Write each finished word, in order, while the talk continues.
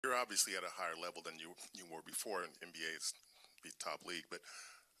you're obviously at a higher level than you were before, and NBA is the top league. But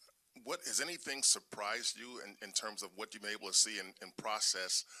what has anything surprised you in terms of what you've been able to see and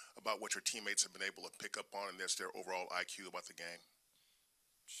process about what your teammates have been able to pick up on, and that's their overall IQ about the game?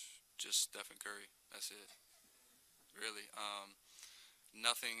 Just Stephen Curry. That's it. Really.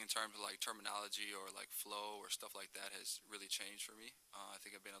 Nothing in terms of like terminology or like flow or stuff like that has really changed for me. I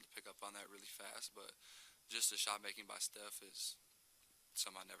think I've been able to pick up on that really fast, but just the shot making by Steph is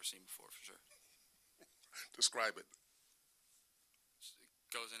something I've never seen before for sure. Describe it.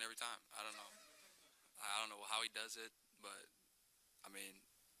 It goes in every time. I don't know. I don't know how he does it, but I mean,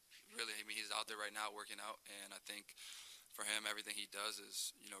 really, I mean, he's out there right now working out, and I think for him, everything he does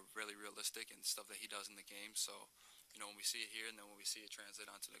is, really realistic and stuff that he does in the game. So, when we see it here and then when we see it translate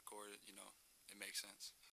onto the court, it makes sense.